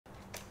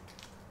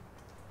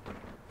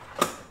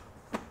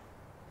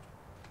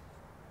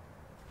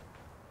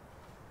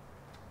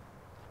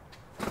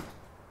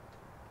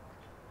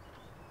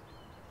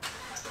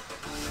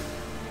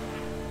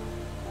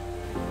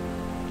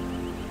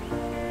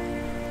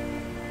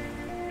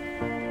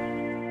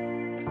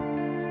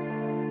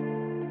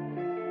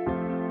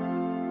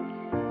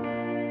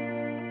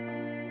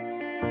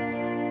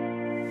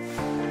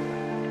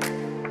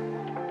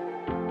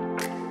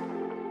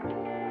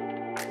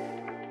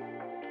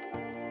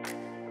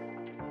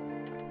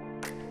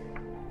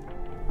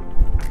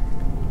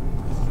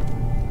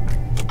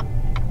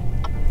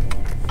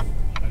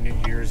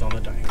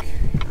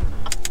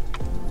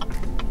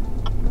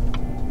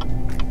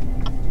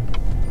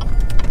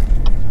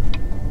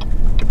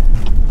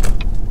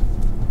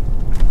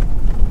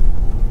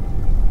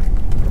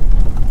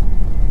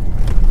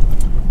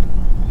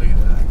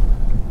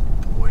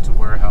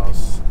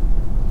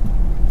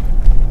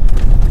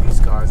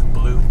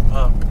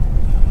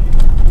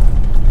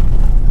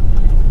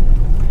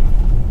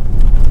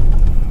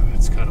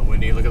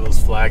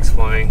flags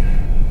flying.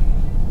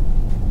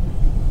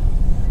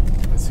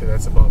 Let's see,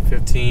 that's about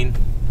 15,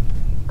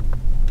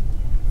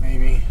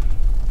 maybe.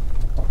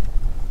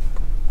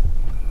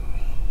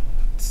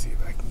 Let's see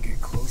if I can get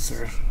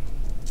closer.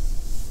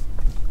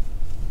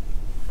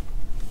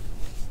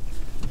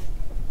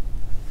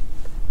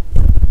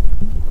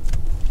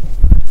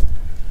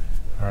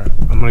 Alright,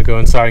 I'm gonna go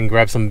inside and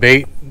grab some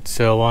bait,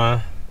 so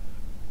I'll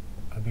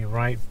be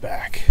right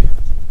back.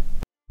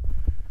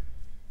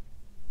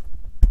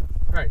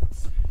 Alright,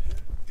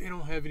 they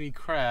don't have any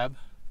crab,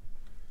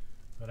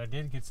 but I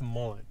did get some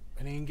mullet.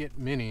 I didn't get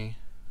many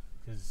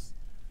because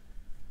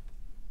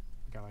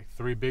I got like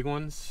 3 big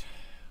ones.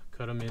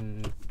 Cut them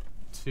in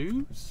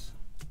 2s.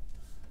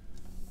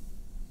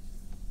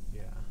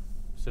 Yeah,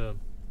 so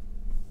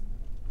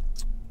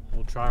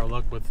we'll try our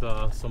luck with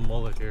some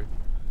mullet here.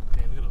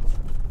 Dang, look at those.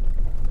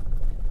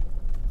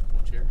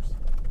 Cool chairs.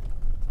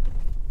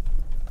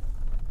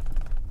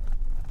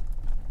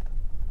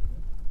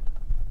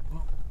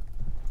 Well,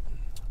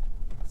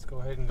 let's go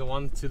ahead and go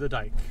on to the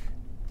dike.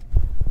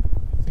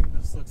 I think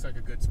this looks like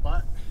a good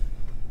spot.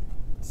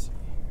 Let's see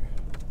here.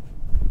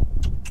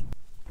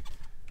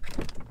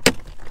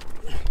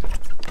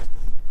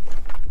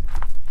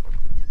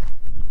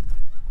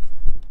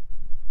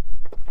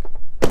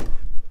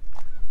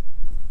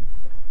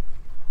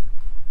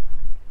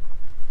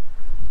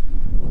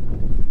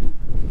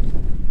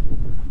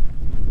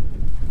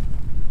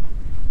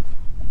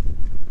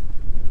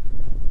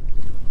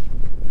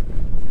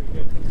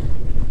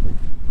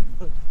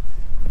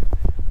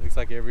 Looks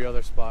like every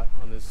other spot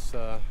on this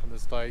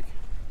dike.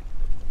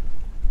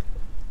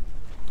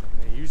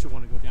 I usually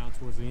want to go down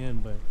towards the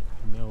end, but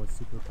I know it's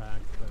super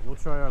packed. But we'll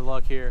try our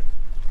luck here.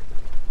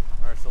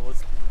 All right, so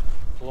let's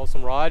pull out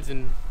some rods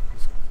and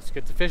let's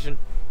get to fishing.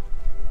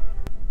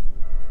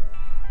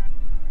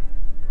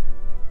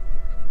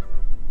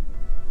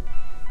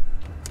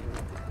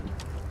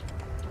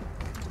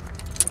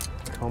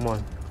 Come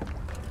on.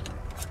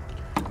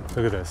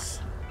 Look at this.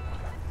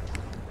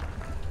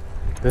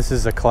 This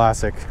is a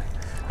classic.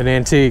 An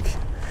antique,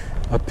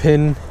 a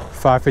pin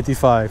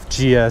 555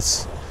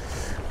 GS.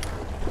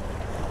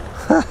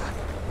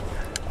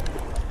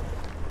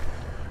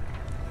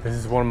 This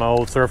is one of my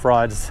old surf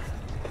rods.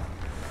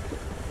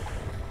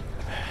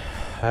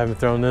 I haven't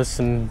thrown this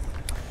in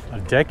a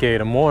decade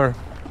or more.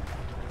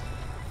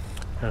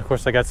 And of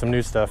course I got some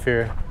new stuff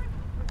here.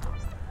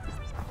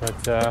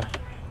 But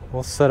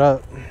we'll set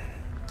up.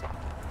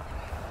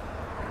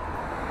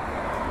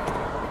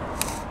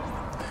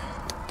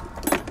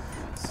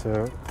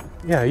 So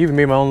yeah, I even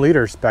made my own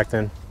leaders back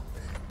then.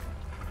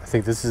 I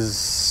think this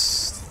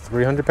is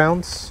 300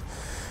 pounds.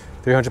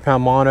 300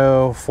 pound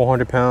mono,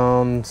 400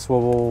 pound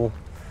swivel.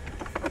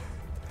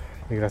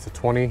 I think that's a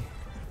 20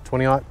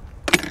 aught.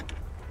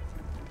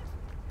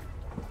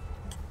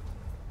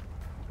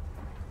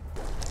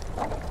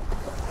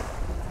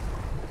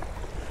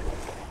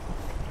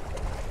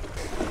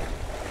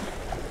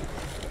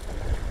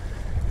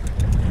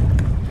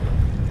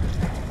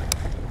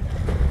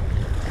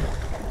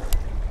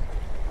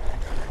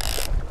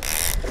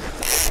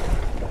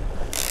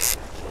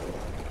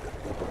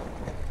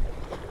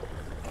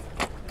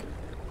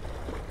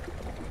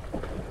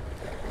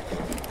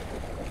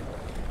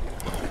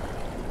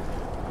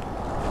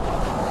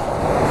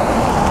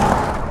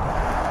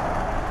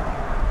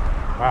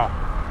 Wow.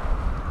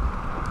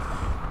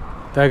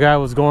 That guy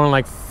was going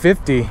like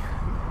 50.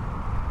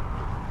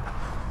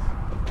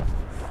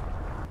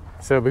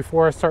 So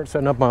before I start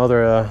setting up my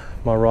other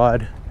my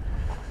rod,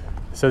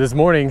 so this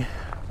morning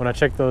when I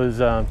checked those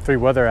 3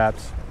 weather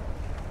apps,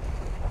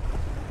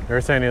 they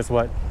were saying it's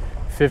what,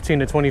 15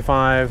 to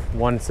 25.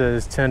 One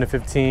says 10 to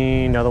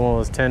 15. The other one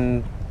was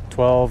 10,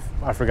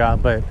 12. I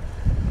forgot, but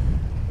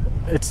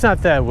it's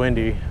not that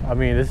windy. I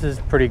mean, this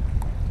is pretty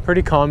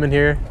common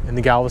here in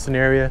the Galveston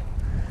area.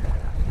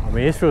 I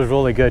mean, it feels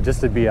really good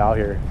just to be out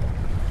here.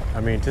 I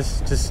mean,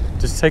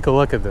 just take a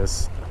look at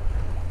this.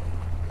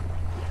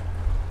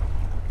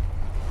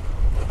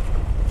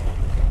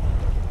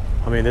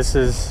 I mean, this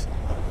is,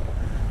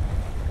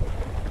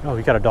 oh,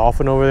 we got a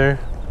dolphin over there,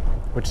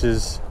 which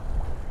is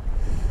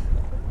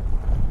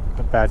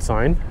a bad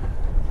sign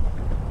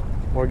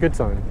or a good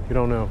sign. You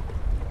don't know.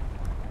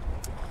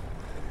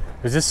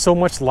 There's just so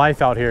much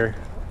life out here,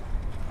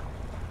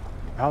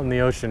 out in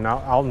the ocean,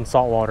 out in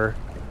salt water.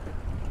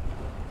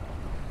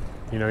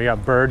 You know, you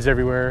got birds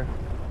everywhere.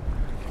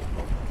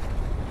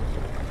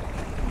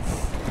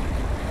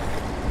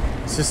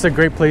 It's just a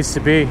great place to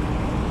be.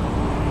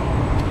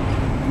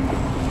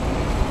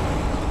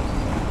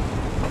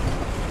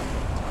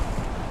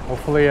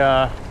 Hopefully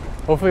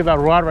that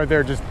rod right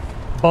there just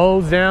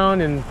bows down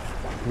and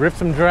rips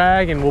some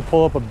drag, and we'll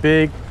pull up a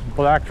big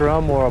black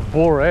drum or a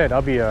bull red.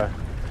 That'd be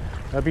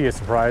a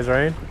surprise,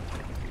 right?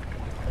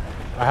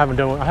 I haven't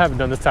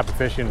done this type of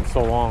fishing in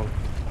so long.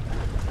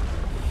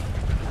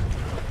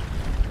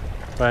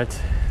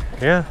 But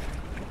yeah,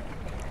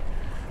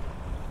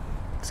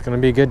 it's gonna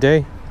be a good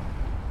day,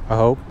 I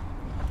hope.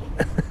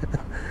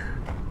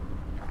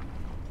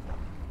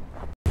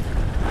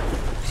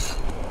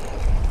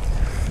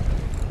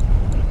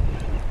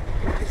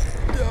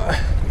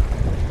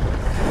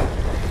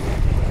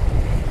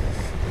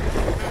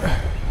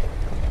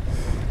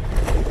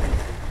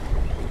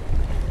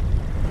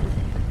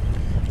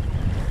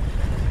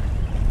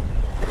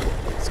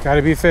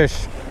 gotta be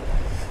fish.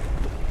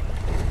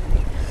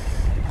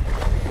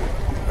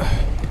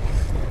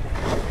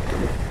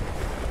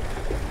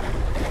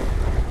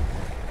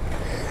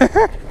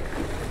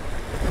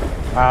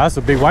 Wow, that's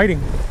a big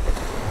whiting.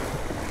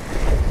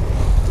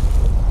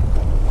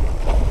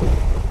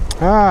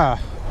 Ah,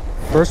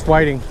 first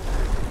whiting.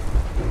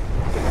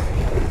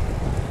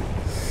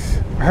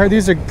 I heard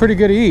these are pretty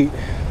good to eat.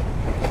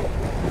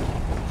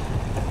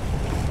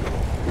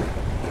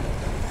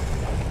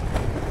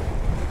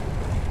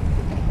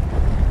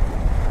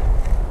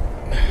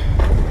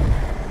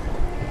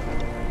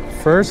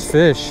 First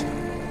fish. I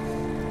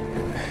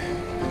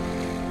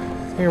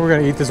think we're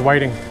gonna eat this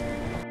whiting.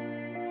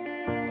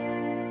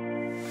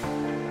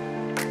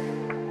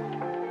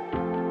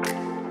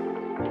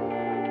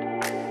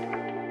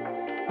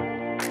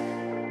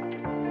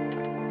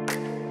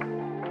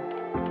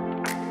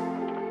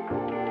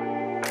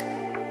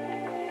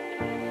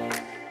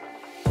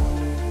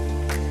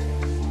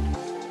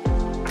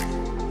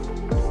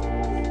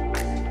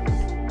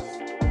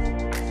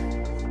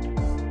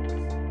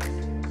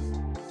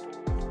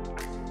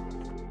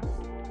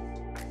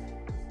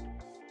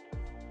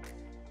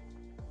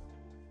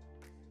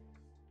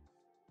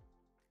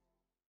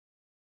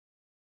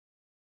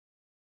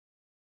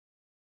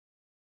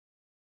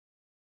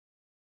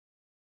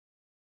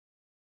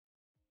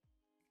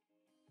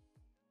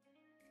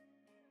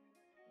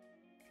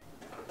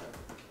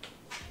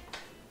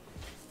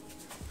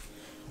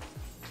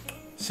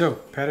 So,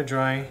 patted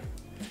dry,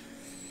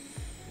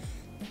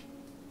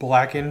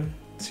 blackened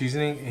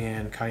seasoning,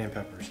 and cayenne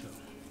pepper. So,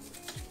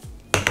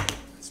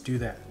 let's do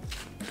that.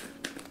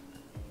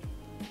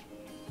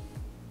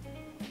 I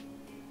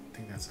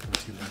think that's a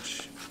little too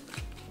much.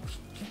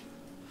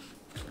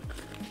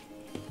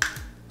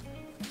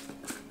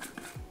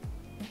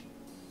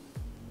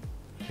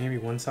 Maybe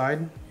one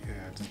side? Yeah,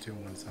 just do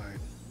one side.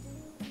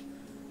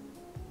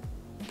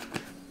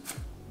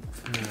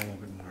 And then a little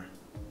bit more.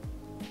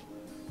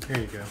 There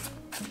you go.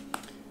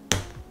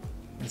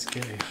 Let's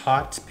get a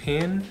hot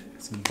pan,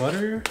 some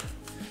butter,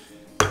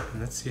 and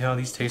let's see how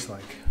these taste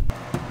like.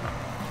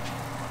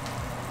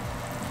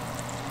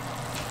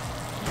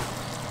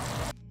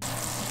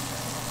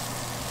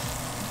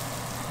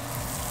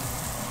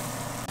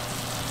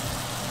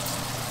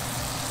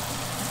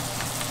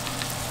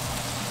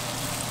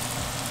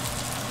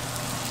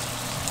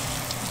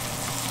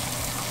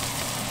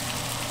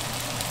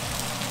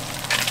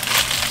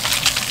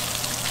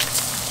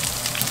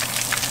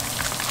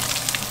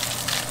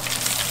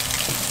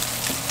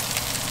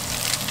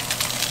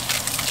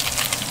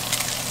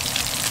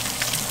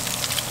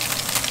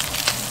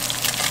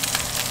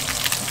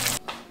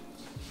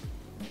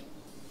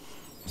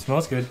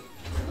 Smells good.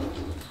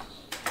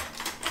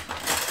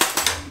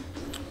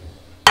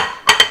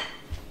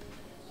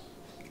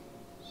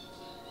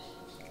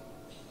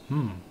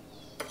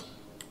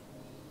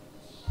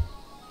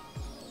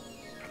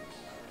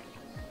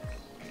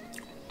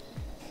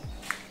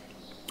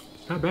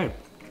 It's not bad.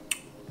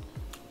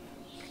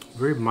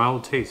 Very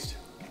mild taste.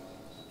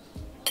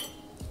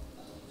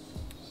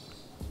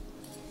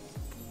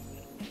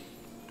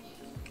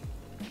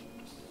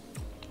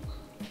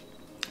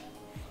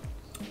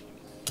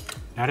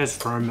 Not as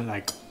firm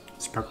like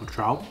speckled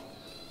trout,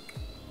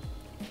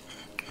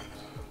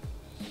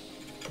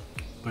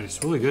 but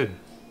it's really good.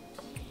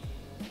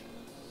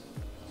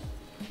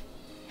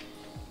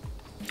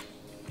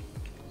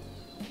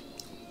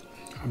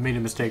 I made a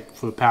mistake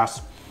for the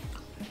past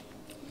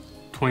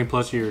 20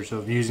 plus years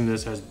of using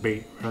this as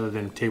bait rather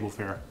than table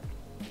fare.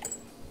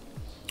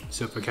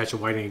 So if I catch a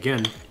whiting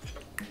again,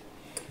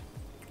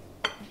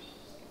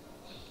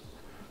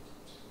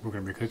 we're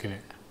gonna be cooking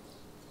it.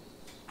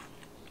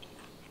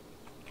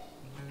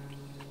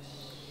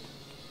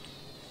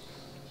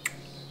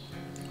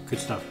 Good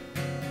stuff.